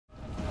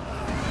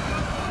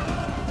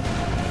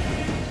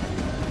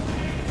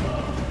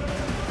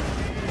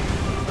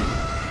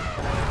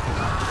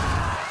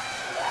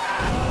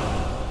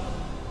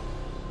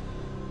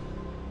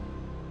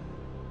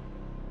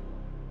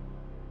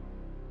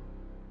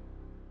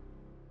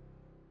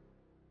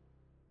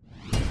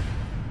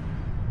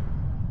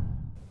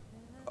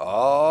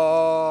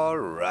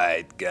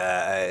Alright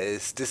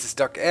guys, this is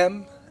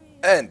Docm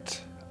and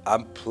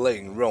I'm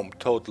playing Rome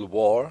Total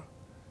War.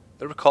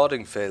 The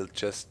recording failed,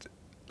 just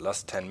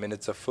lost 10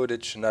 minutes of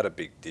footage, not a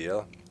big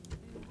deal.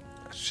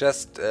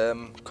 Just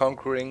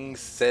conquering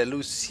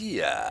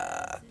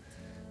Seleucia.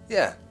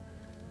 Yeah,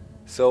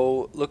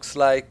 so looks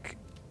like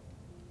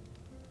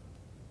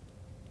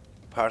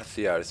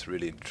Parthia is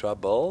really in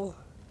trouble.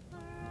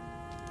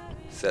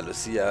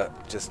 Seleucia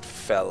just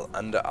fell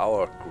under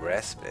our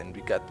grasp and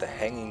we got the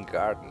Hanging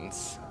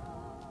Gardens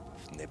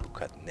of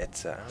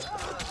Nebuchadnezzar.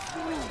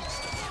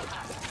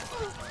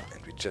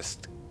 And we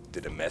just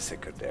did a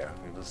massacre there.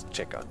 We will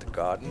check out the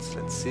gardens,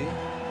 let's see.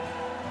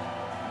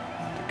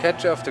 The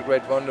catcher of the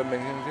Great Wonder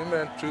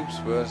human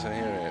troops was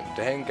here.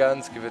 The Hanging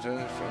Gardens give it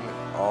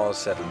from all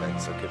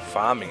settlements. Okay,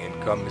 farming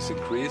income is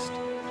increased.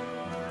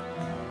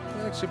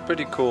 Actually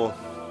pretty cool.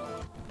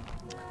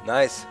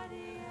 Nice.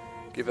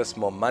 Give us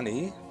more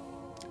money.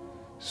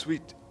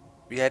 Sweet.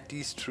 We had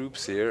these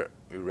troops here.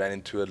 We ran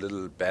into a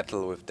little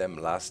battle with them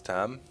last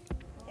time.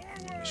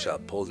 We shall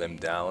pull them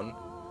down.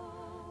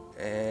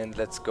 And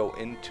let's go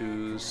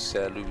into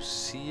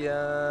Seleucia.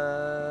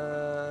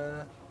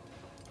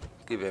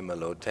 Give him a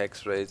low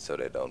tax rate so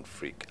they don't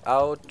freak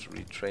out.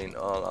 Retrain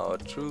all our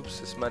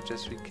troops as much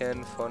as we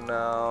can for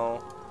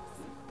now.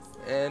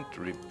 And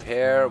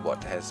repair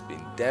what has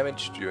been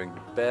damaged during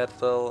the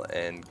battle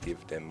and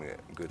give them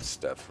good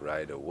stuff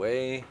right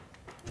away.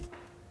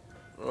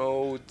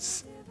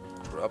 Roads,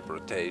 crop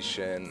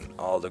rotation,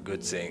 all the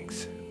good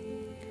things.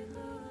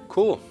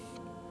 Cool.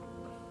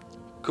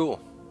 Cool.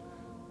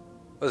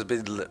 Was a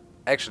bit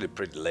actually a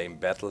pretty lame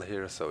battle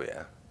here, so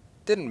yeah.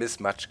 Didn't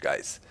miss much,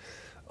 guys.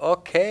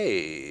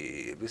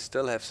 Okay, we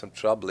still have some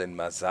trouble in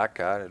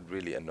Masaka. It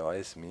really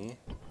annoys me.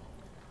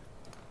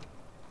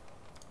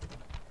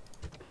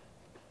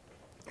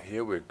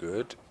 Here we're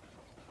good.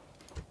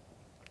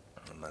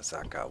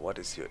 Masaka, what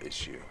is your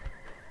issue?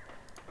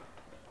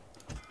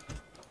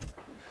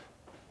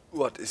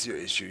 What is your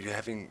issue? You're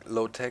having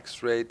low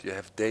tax rate, you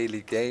have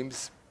daily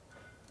games,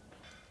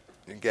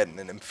 you're getting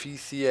an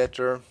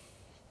amphitheater.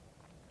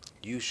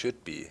 You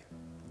should be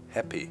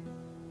happy.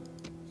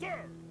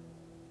 Sir.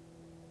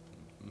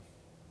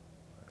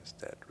 Where's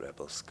that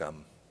rebel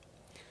scum?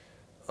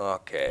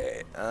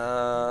 Okay,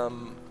 throw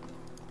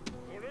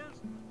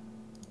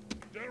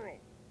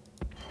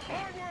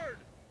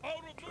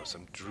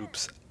some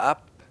troops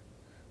up.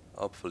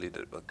 Hopefully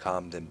that will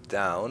calm them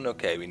down.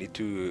 Okay, we need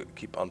to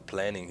keep on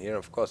planning here.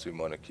 Of course we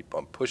want to keep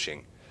on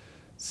pushing.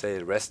 Say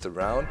rest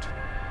around.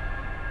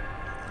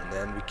 And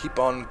then we keep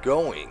on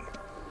going.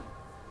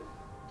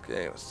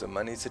 Okay, what's the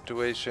money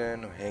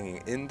situation? We're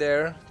hanging in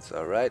there. It's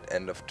alright.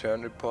 End of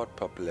turn report.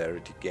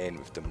 Popularity gain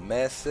with the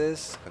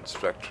masses.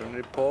 Construction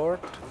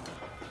report.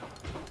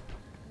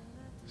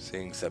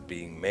 Things are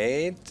being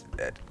made.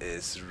 That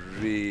is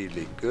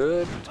really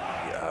good.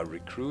 We are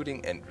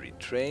recruiting and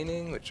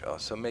retraining, which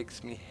also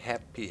makes me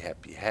happy,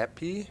 happy,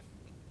 happy.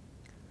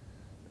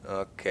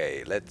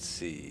 Okay, let's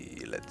see.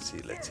 Let's see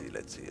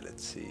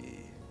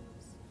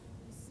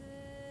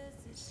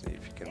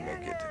if you can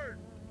make it.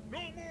 No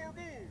more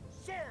moves,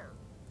 sir.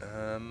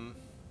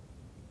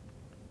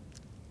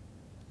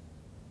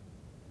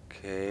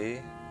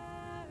 Okay.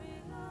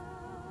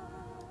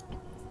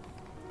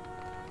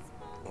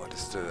 What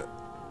is the...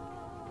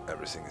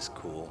 Everything is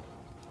cool.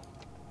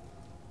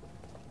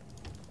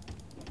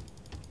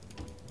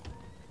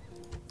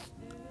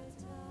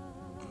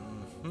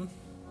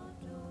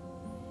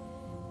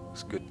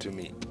 Looks good to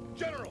me.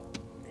 General.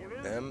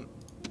 Them.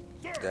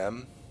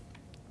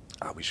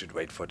 Ah, we should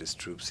wait for these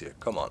troops here.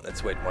 Come on,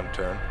 let's wait one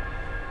turn.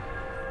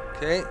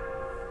 Okay.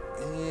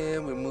 Yeah,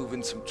 we're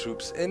moving some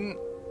troops in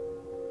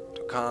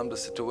to calm the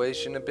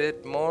situation a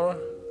bit more.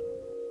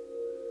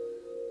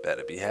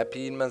 Better be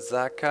happy in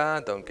Masaka.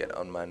 Don't get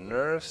on my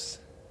nerves.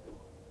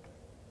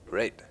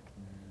 Great.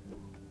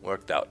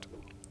 Worked out.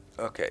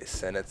 Okay,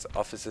 Senate's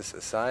offices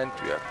assigned.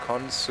 We are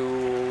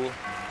consul.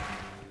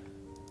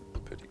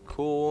 Pretty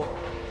cool.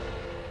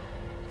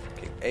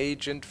 Freaking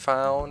agent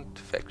found.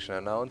 Faction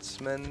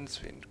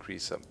announcements. We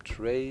increase some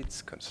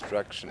trades.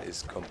 Construction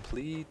is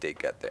complete. They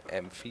got the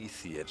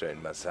amphitheater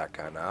in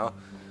Masaka now.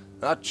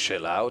 Not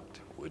chill out,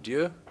 would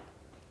you?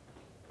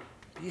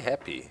 Be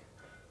happy.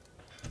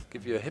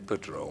 Give you a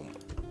hippodrome.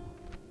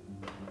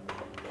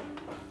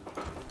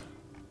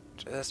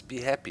 Just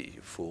be happy,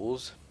 you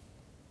fools.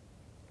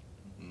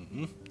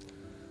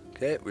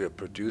 Okay, we are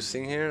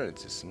producing here.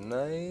 It is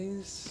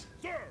nice.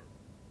 Sir.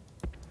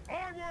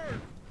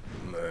 Onward.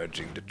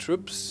 Merging the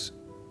troops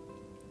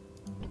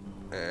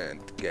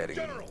and getting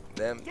General.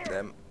 them.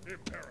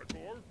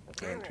 Imperator.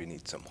 And we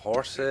need some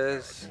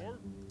horses.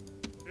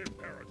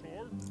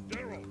 Imperator.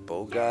 General.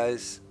 Bow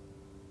guys.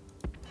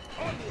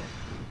 Onward.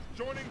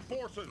 Joining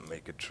forces.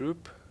 Make a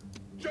troop.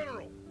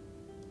 General.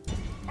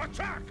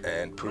 Attack.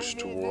 And push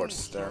No more towards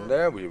moves, down sir.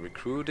 there. We're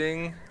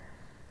recruiting.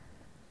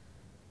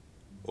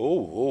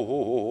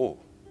 Oh.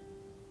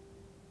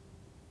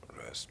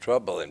 There's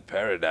trouble in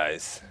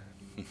paradise.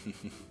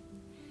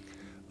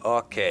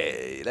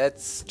 Okay,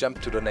 let's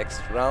jump to the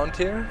next round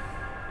here.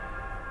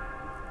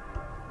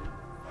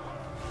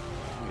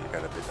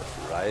 bit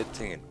of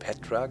rioting in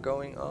Petra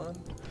going on.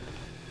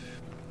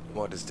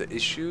 What is the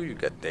issue? You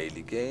get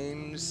daily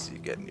games, you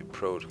get new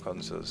pro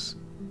consoles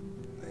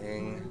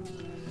thing.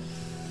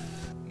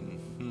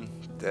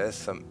 There's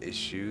some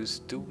issues.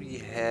 Do we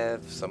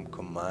have some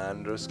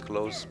commanders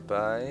close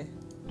by?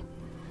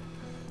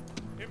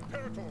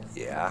 Imperator.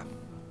 Yeah.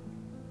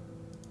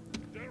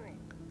 General.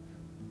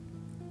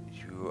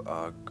 You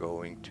are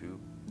going to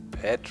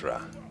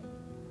Petra.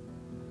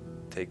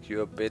 Take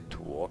you a bit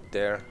to walk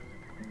there.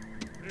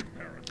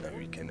 Imperator. And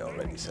we can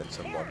already send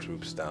some more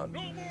troops down.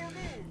 No more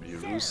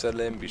moves.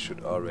 Jerusalem, we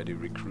should already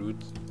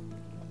recruit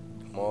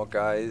more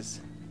guys.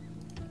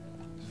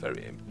 It's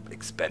very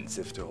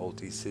expensive to hold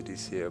these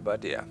cities here,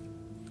 but yeah,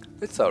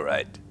 it's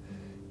alright.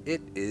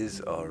 It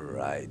is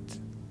alright.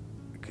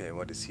 Okay,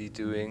 what is he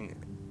doing?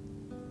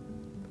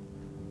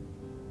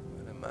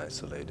 I'm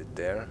isolated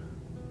there.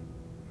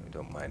 I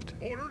don't mind.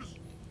 Orders.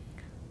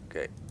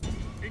 Okay.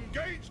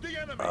 Engage the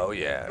enemy. Oh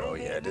yeah, No oh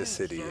yeah, more this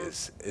city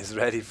moves, is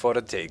ready for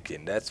the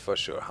taking, that's for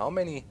sure. How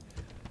many?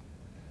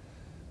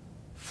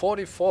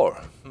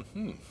 44.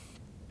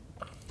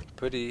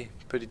 Pretty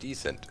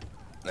decent.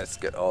 Let's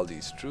get all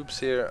these troops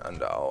here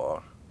under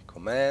our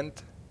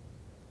command.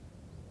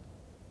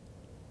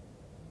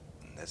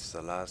 And that's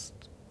the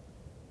last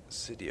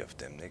city of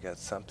them. They got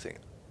something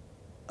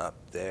up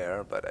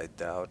there, but I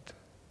doubt.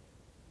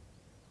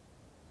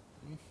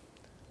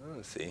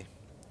 Let's see.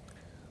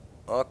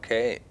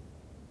 Okay.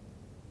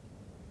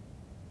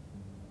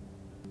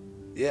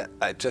 Yeah,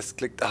 I just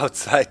clicked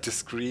outside the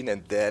screen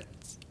and that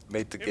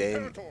made the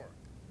game Imperator.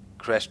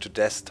 crash to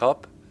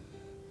desktop.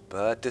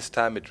 But this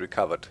time it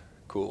recovered.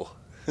 Cool.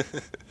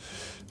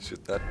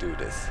 Should not do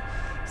this.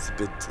 It's a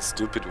bit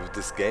stupid with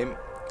this game.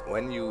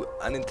 When you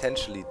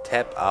unintentionally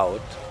tap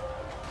out,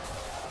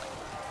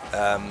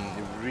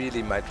 you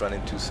really might run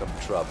into some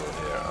trouble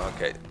here.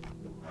 Okay.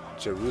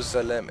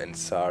 Jerusalem and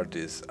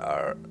Sardis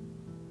are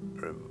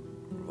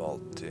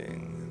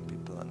revolting.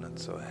 People are not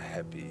so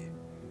happy.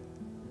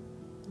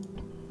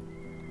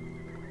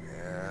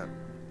 Yeah.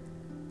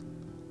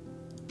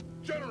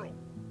 General.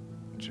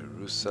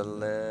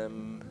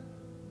 Jerusalem.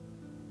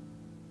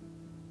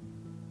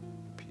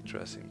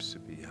 Petra seems to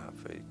be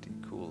halfway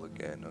cool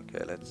again.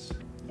 Okay, let's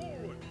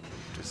Forward.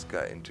 this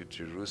guy into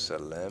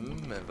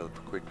Jerusalem. Have a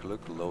quick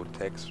look. Low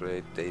tax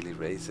rate, daily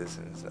races,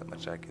 and there's not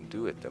much I can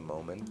do at the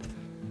moment.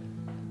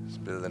 Let's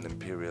build an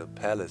imperial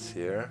palace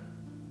here.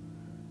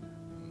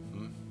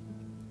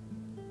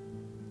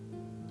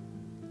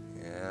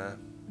 Yeah.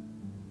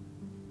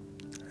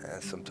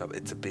 Some top.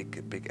 It's a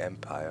big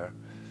empire.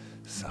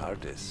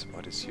 Sardis.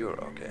 What is your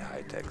okay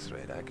high tax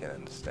rate? I can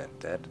understand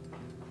that.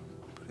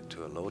 Put it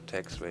to a low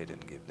tax rate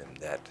and give them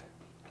that.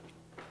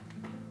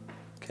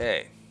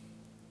 Okay.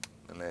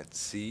 Let's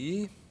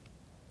see.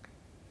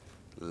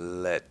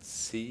 Let's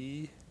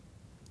see.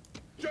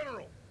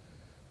 General.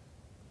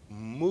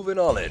 Moving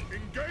on in.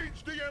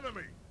 Engage the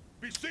enemy.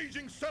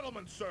 Besieging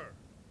settlements, sir.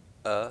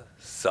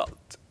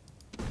 Assault.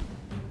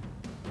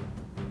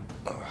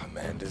 Oh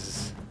man, this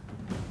is...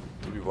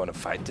 Do we want to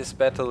fight this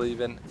battle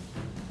even?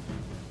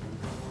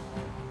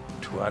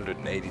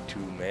 282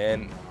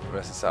 men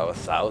versus our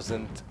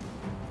 1,000.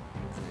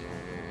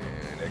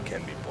 That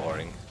can be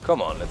boring.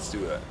 Come on, let's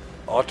do a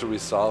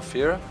auto-resolve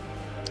here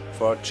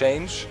for a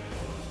change.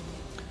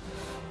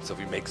 So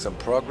we make some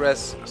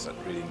progress. It's not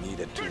really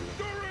needed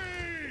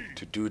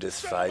to do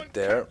this fight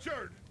there.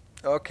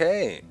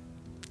 Okay,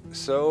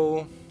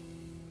 so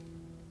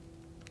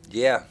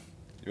yeah,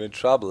 you're in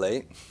trouble,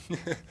 eh?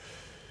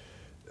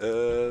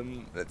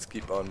 Let's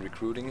keep on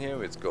recruiting here.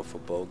 Let's go for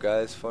bow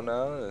guys for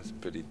now. That's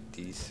pretty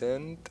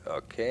decent.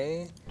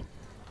 Okay,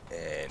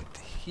 and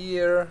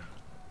here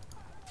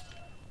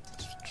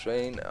let's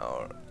train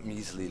our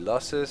measly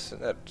losses.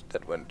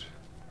 That went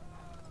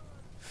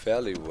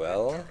fairly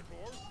well.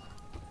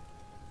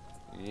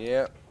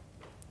 Yeah,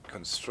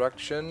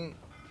 construction.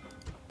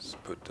 Let's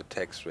put the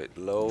tax rate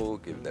low,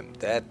 give them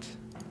that.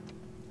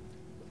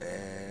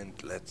 And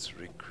let's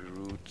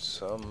recruit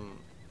some,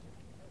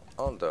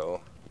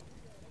 although,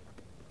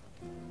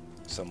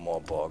 some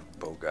more bow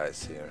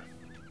guys here.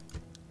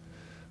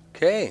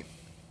 Okay.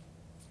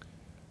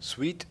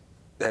 Sweet.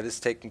 That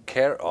is taken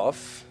care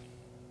of.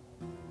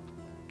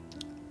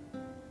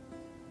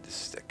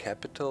 This is the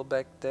capital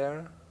back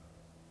there.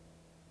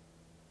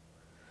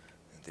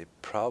 They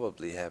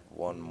probably have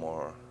one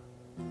more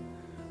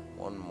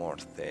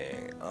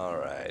thing.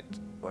 Alright,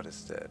 what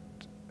is that?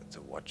 It's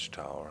a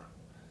watchtower.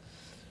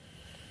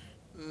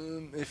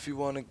 If we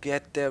want to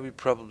get there, we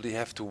probably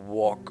have to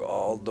walk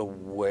all the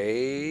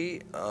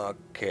way.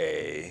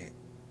 Okay.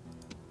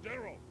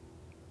 General.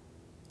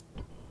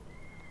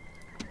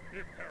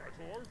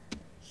 Imperator.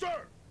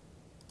 Sir.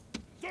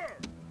 Sir.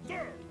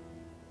 Sir.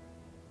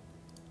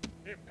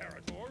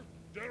 Imperator.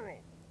 General.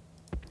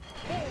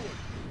 Forward.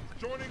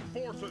 Joining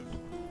forces.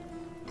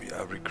 We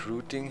are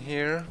recruiting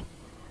here.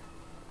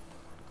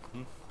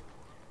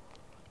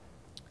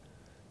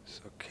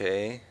 It's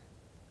okay.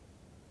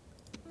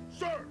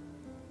 Sir.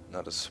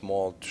 Not a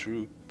small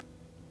troop.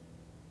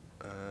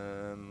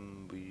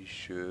 We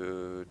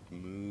should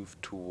move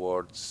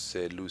towards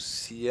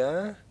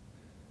Seleucia.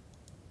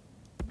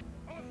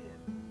 Onward.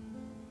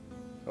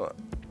 Oh,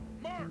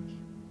 March.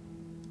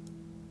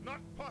 Not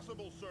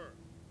possible, sir.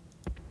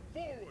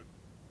 Forward.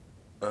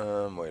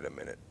 wait a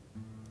minute.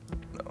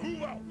 No,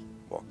 Move out.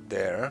 walk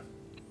there.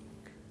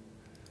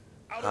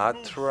 Out of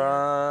move, sir.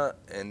 Hatra,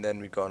 and then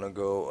we're gonna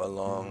go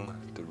along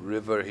the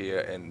river here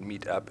and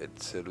meet up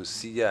at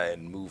Seleucia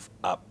and move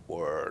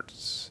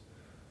upwards.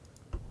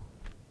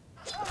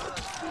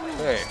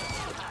 Okay,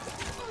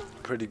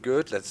 pretty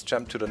good. Let's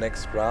jump to the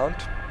next round.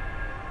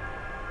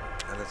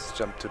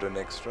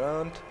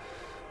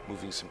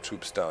 Moving some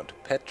troops down to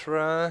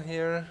Petra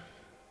here.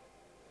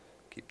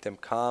 Keep them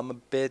calm a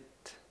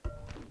bit.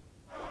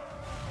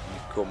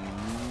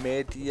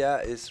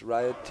 Nicomedia is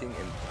rioting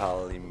in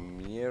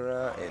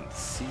Palmyra and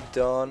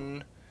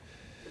Sidon.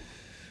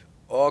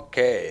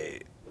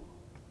 Okay.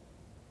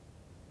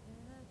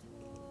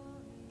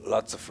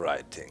 Lots of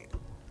rioting.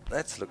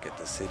 Let's look at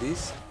the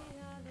cities.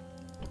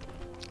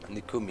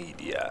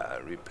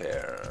 Nicomedia,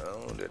 repair.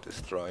 Oh, they're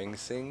destroying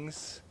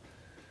things.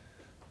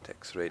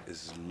 Tax rate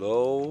is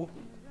low.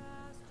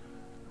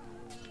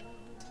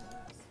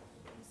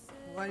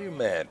 Why are you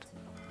mad?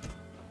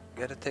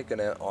 Gotta take an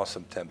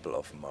awesome temple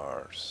of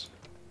Mars.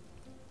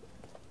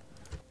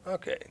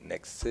 Okay,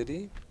 next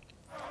city.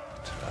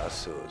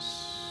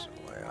 Trassus.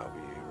 Why are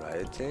we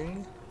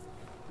rioting?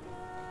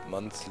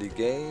 Monthly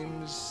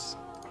games.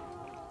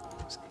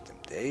 Let's give them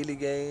daily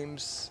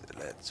games.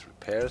 Let's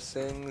repair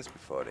things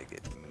before they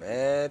get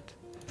mad.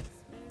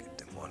 Get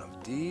them one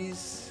of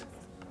these.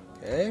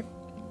 Okay.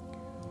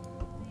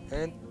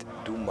 And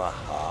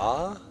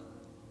Dumaha.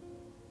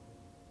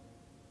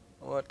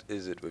 What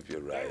is it with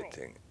your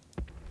rioting?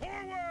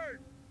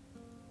 Forward.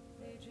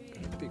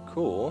 That'd be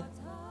cool.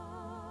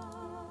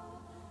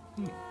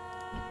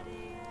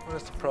 What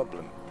is the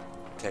problem?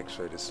 Tax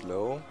rate is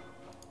low.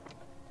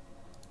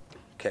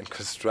 Can't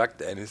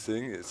construct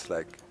anything. It's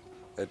like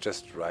they're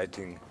just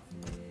writing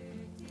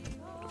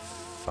the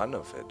fun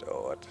of it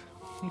or what?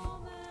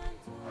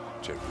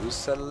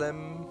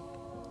 Jerusalem.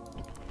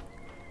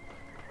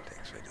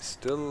 Tax rate is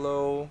still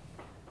low.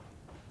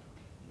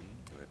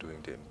 We're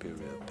doing the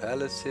Imperial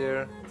Palace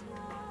here.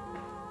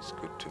 It's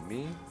good to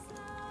me.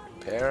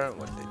 Repair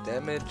what they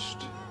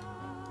damaged.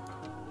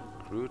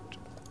 Recruit.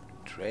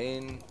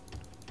 Train.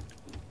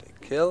 They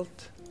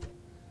killed.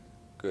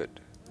 Good.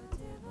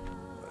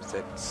 Was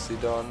that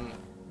Sidon?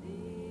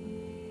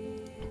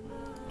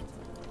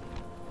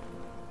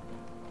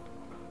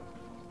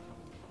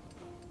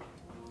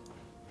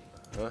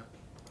 Huh?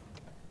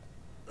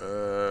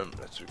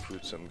 Let's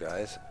recruit some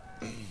guys.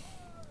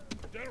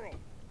 General.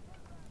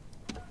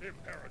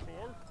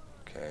 Imperator.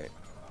 Okay.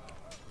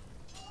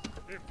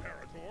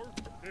 Imperator.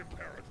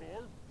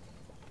 Imperator.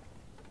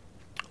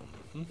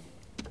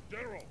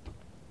 General.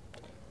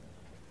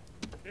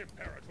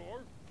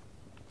 Imperator.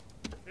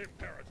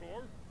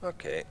 Imperator.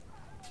 Okay.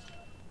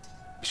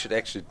 We should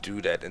actually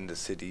do that in the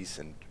cities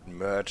and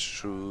merge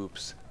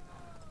troops.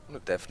 It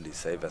would definitely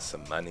save us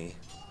some money.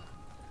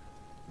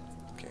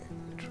 Okay,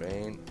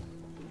 train.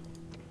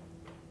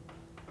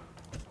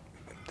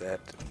 And that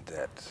and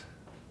that.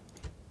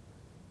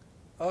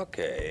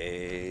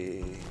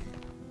 Okay.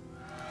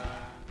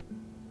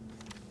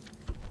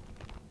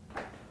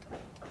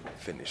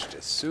 Finish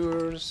the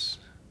sewers.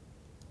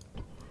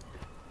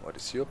 What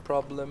is your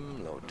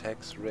problem? Low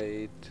tax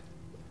rate.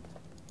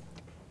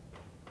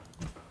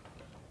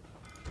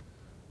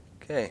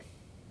 Okay.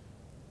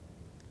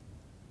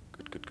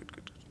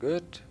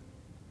 Good.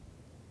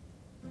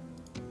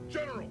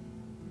 General.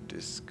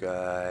 This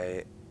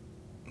guy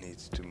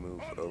needs to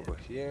move over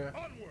here.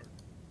 Onward.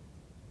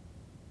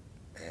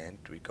 And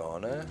we're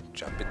gonna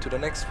jump into the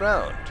next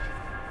round.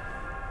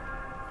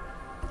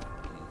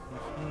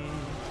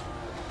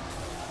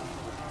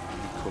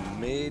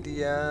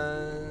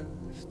 Nicomedia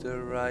is the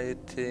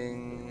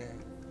rioting.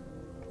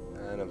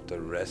 None of the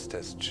rest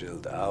has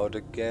chilled out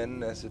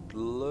again as it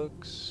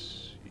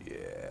looks.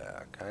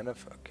 Yeah, kind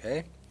of,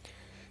 okay.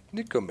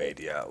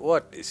 Nicomedia,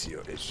 what is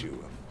your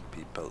issue,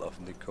 people of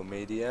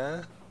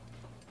Nicomedia?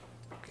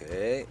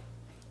 Okay.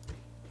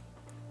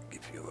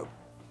 Give you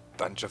a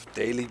bunch of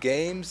daily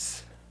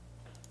games.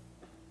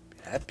 Be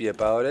happy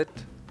about it.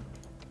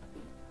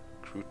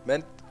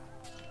 Recruitment.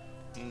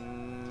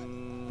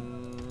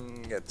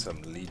 Get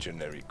some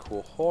legionary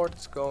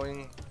cohorts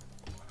going.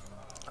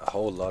 A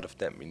whole lot of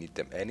them. We need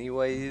them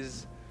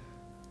anyways.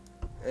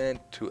 And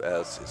who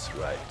else is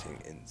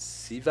writing in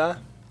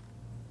Siva?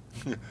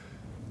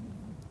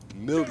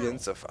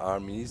 Millions of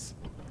armies.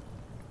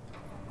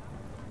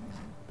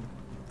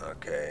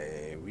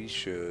 Okay, we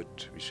should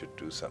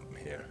do something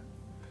here.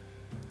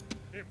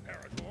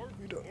 Imperator.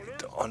 We don't need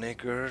the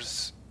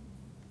onagers.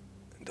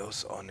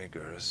 Those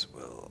onagers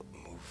will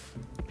move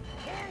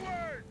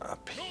Forward.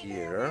 up No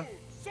here. more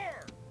moves,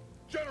 sir.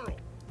 General.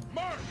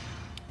 March.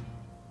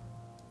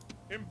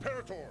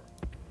 Imperator.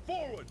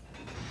 Forward.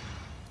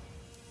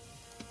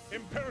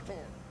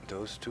 Imperator.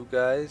 Those two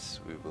guys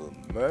we will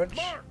merge.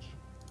 March.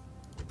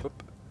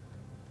 Whoop.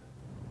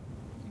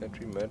 Can't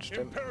we merge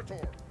them?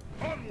 Imperator,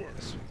 onward.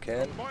 Yes, we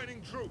can.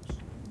 Combining troops.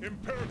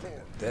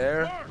 Imperator,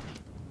 There. march.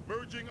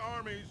 Merging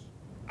armies.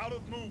 Out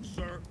of move,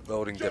 sir.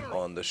 Loading them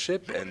General, on the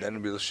ship, and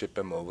then we'll ship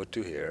them over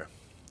to here.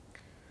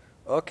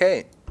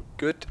 Okay,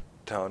 good.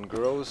 Town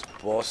grows.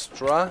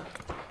 Bostra.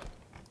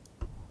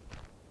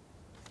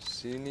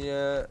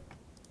 Senior.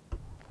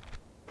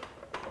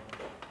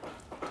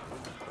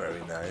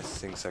 Very nice.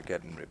 Things are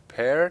getting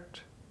repaired.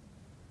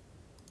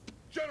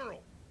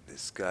 General,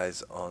 This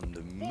guy's on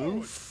the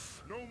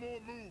move. no more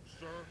moves,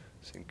 sir.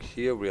 I think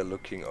here we are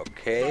looking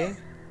okay.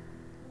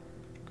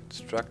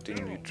 Constructing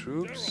new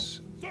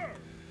troops. Sir,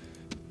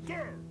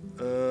 sir.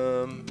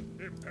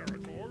 Imperator,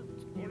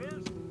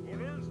 orders,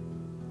 orders.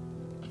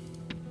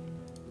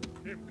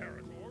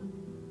 Imperator.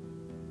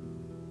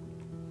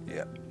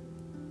 Yeah.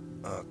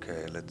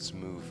 Okay, let's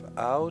move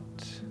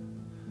out.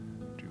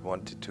 We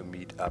wanted to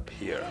meet up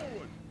here.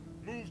 Forward.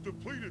 Moves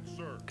depleted,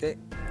 sir. Okay,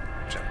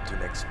 jump to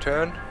next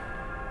turn.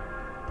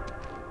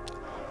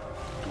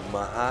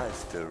 Dumaha is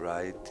still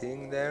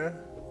writing there.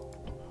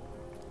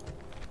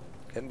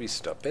 Can we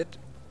stop it?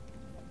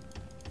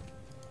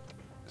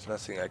 There's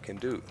nothing I can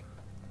do.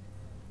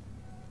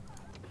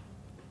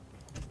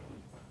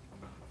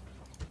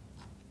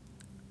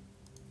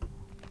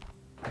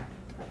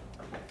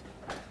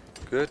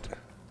 Good.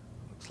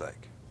 Looks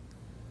like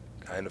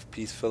kind of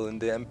peaceful in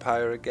the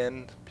Empire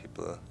again.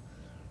 People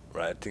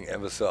rioting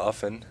ever so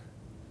often.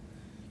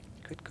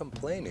 Quit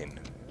complaining.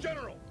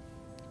 General,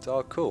 It's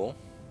all cool.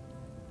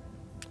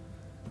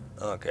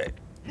 Okay.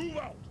 move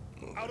out.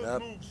 Moving Out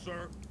up. of move,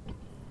 sir.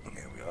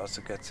 Okay, we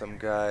also got some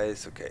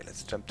guys. Okay,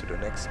 let's jump to the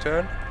next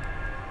turn.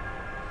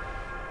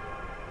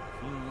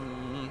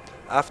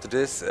 After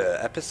this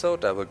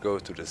episode, I will go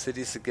to the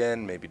cities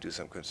again, maybe do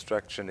some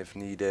construction if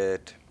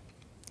needed,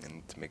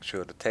 and make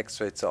sure the tax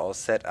rates are all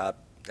set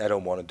up. I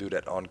don't want to do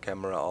that on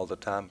camera all the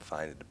time.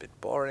 Find it a bit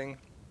boring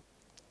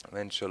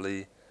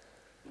eventually.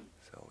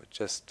 So we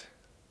just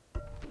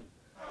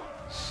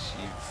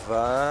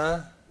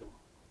Shiva.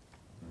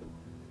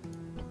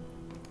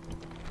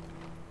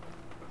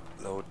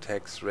 Low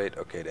tax rate.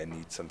 Okay, they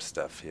need some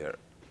stuff here.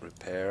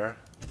 Repair.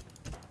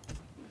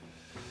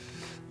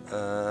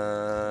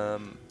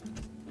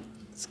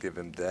 Let's give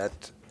him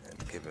that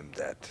and give him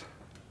that.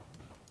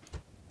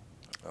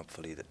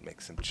 Hopefully that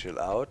makes him chill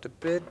out a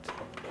bit.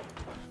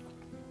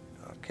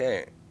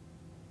 Okay.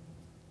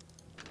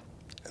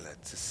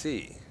 Let's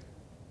see.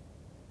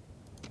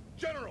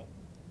 General,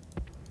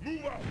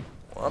 move out.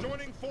 One.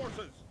 Joining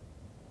forces.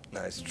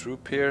 Nice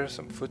troop here,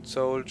 some foot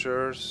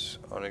soldiers,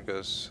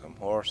 onagers, some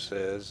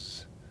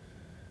horses.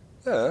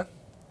 Yeah,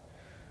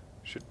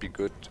 should be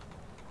good.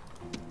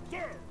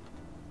 Sir.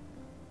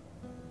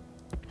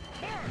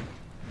 March.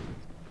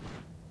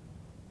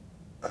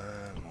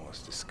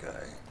 What's this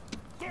guy?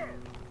 Sir.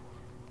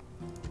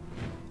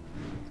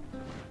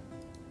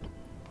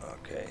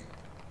 Okay.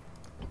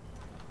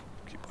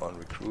 Keep on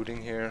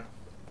recruiting here.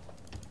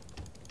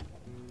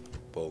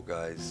 Bow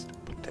guys to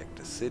protect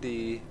the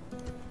city.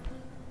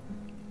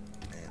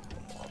 And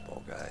more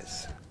bow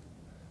guys.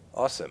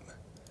 Awesome.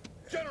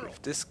 General.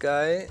 With this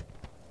guy,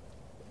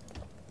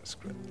 let's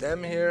grab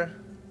them here.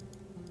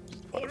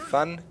 Just for the Orders.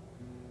 fun.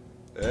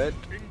 And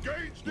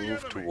Engage the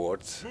move enemy.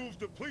 towards Moves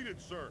depleted,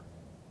 sir.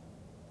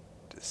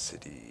 the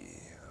city.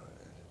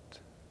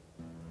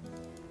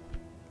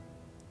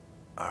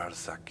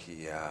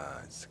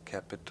 Arzakia, it's the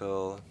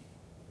capital.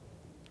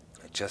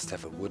 I just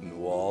have a wooden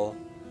wall.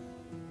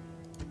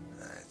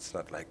 It's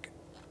not like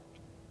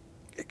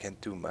I can't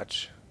do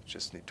much.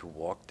 Just need to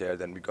walk there.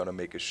 Then we're gonna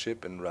make a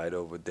ship and ride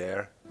over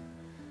there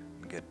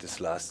and get this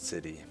last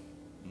city.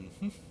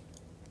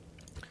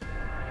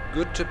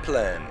 Good to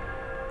plan.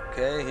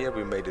 Okay, here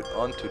we made it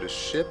onto the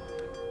ship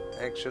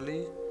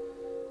actually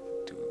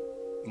to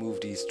move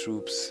these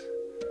troops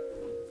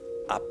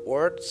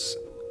upwards.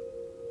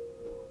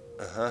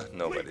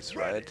 Nobody's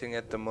rioting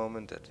at the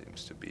moment. That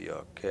seems to be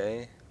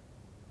okay.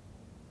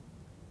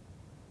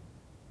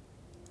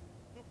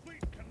 The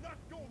fleet cannot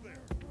go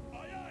there. Aye,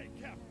 aye,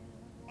 Captain.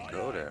 Aye,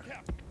 Go aye, there.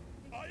 Captain.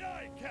 Aye,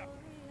 aye, Captain.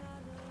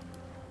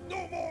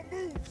 No more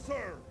moves,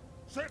 sir.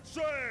 Set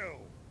sail.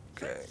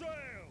 Okay. Set sail.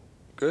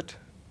 Good.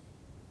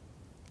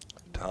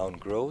 Town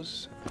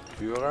grows.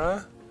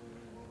 Führer.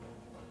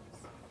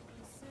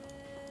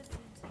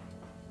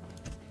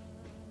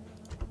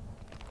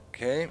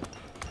 Okay.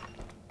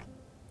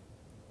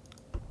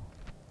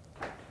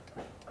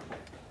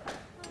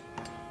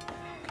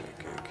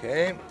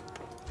 Okay.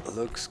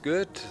 Looks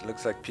good.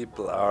 Looks like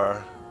people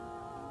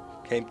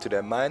came to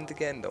their mind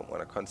again. Don't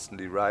want to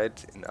constantly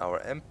riot in our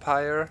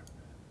empire.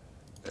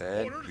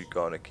 And we're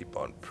gonna keep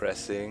on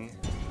pressing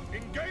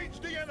Engage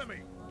the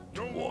enemy.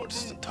 No more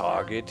towards the moves,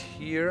 target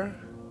here.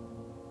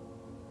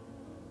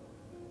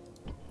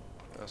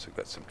 Also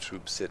got some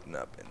troops sitting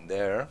up in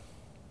there.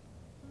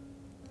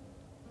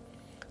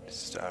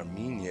 This is the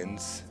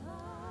Armenians.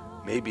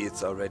 Maybe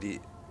it's already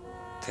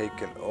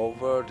taken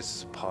over. This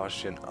is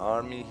Parthian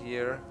army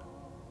here.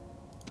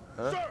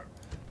 Huh? Sir.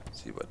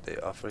 See what they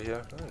offer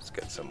here. Let's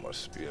get some more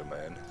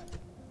spearmen.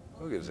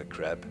 Who gives a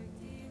crap?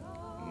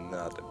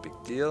 not a big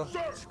deal.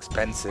 It's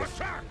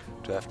expensive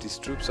to have these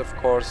troops, of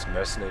course.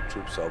 Mercenary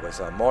troops always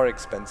are more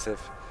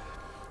expensive.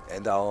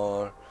 And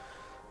our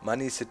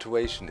money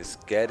situation is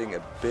getting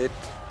a bit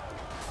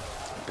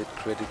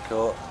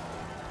critical.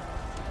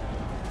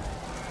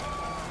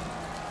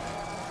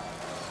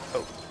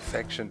 Oh,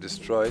 faction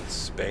destroyed.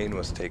 Spain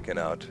was taken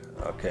out.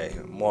 Okay,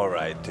 more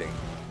writing.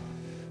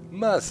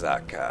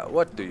 Masaka,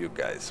 what do you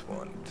guys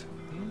want?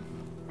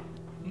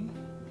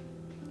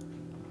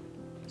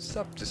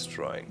 Stop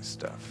destroying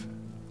stuff.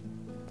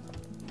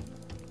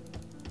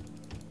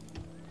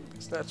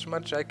 There's not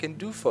much I can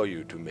do for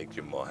you to make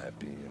you more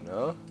happy, you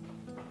know?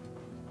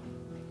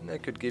 And I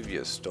could give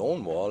you a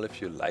stone wall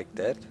if you like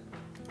that.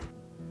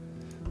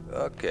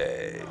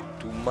 Okay,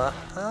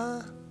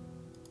 Dumaha.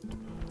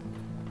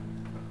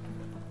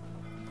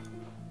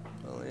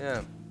 Oh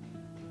yeah.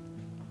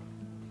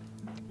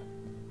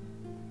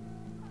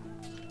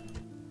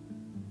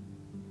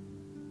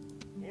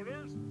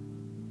 Orders.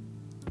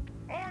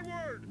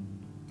 Onward.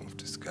 Move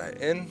this guy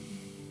in.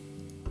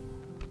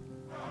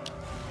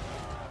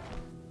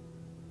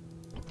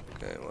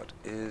 Okay, what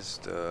is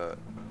the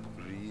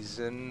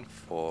reason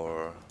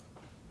for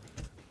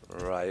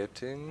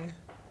rioting?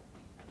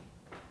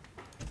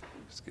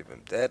 Let's give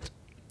him that.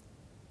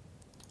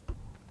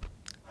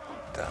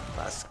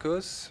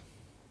 Damascus.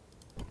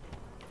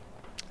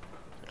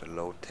 With a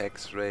low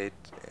tax rate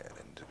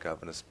and the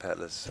governor's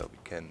palace, so we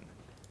can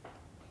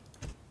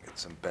get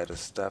some better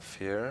stuff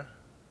here.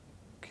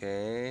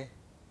 Okay.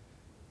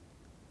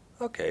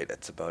 Okay,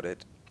 that's about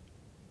it.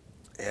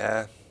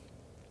 Yeah.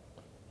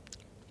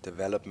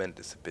 Development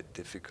is a bit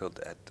difficult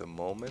at the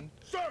moment.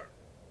 Sir.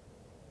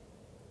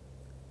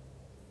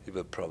 He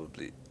will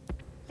probably...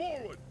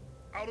 Forward.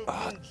 Out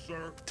of move,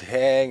 sir.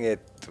 Dang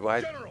it!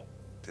 Why General.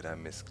 did I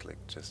misclick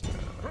just now?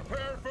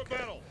 Prepare for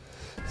battle.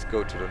 Let's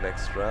go to the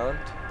next round.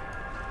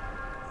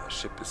 Our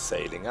ship is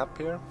sailing up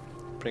here.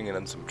 Bringing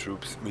in some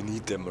troops. We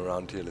need them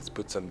around here. Let's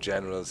put some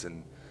generals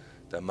in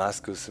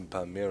Damascus and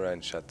Palmyra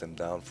and shut them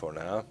down for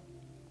now.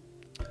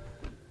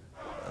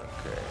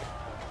 Okay.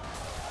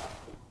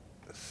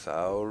 The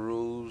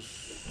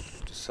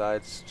Saurus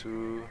decides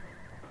to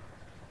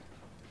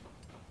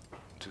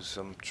do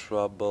some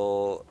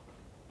trouble.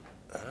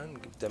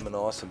 And give them an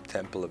awesome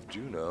Temple of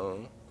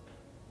Juno.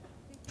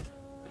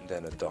 And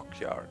then a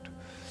dockyard.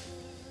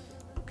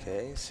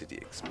 Okay, city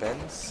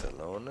expense,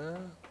 Salona.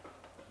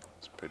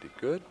 It's pretty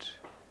good.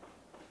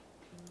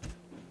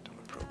 Do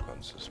a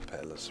Proconsul's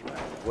Palace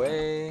right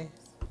away.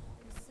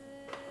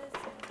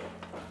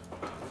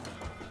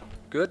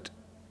 Good.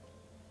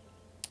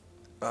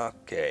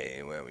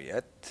 Okay, where we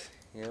at?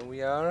 Here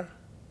we are.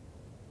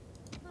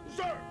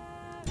 Sir.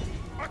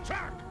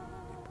 Attack.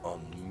 Keep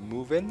on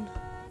moving.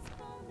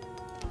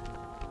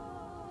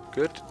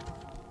 Good.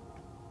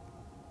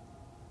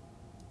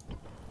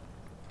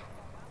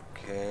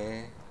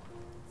 Okay.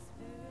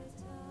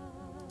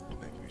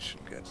 Maybe we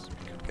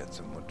could get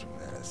some more.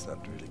 It's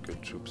not really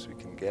good troops we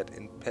can get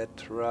in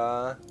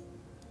Petra.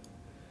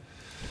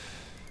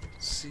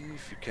 Let's see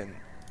if we can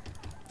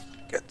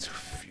get a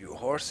few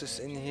horses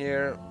in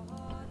here.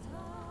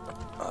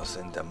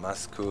 Also in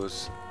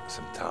Damascus,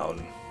 some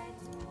town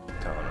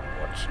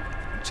watch,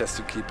 just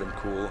to keep them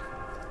cool.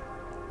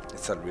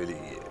 It's not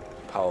really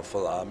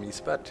powerful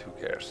armies, but who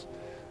cares?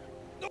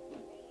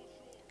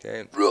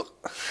 Okay.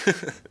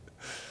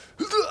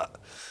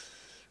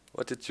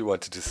 What did you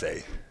want to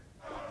say?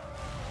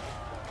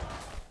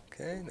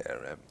 Okay,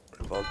 they're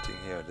revolting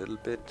here a little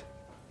bit.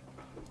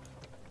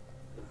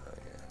 Oh,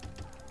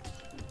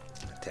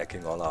 yeah.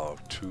 Attacking all our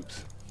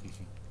troops.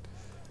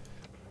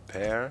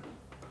 Repair.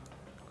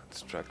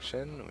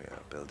 Construction. We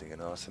are building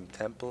an awesome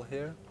temple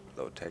here.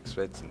 Low tax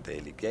rates in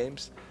daily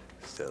games.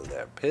 Still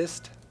they're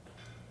pissed.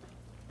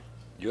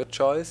 Your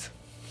choice.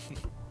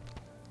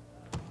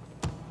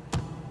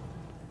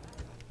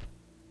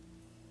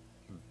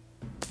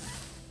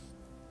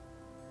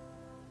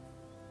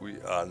 We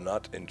are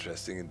not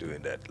interested in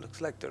doing that.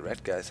 Looks like the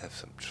red guys have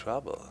some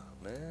trouble.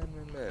 Man.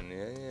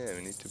 Yeah.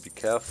 We need to be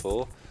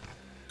careful.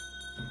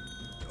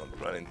 Don't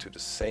run into the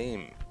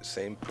same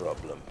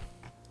problem.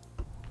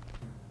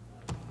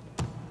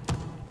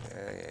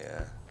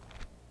 Yeah.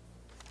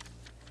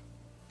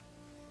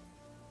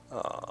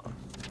 Ah.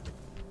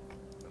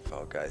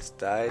 Our guys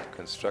died.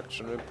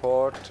 Construction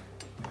report.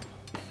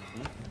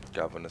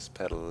 Governor's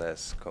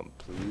Palace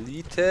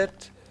completed.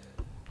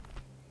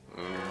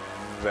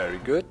 Very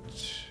good.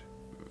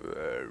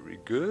 Very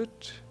good.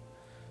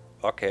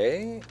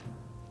 Okay.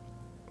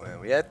 Where are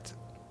we at?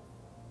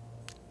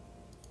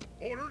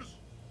 Orders.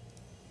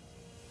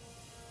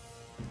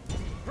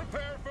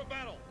 Prepare for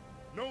battle.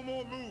 No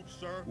more moves,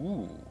 sir.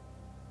 Ooh.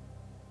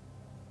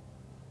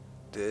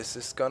 This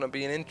is gonna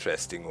be an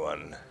interesting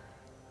one.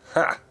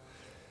 Ha!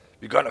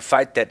 We're gonna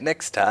fight that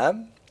next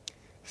time.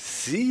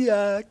 See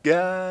ya,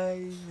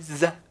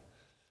 guys!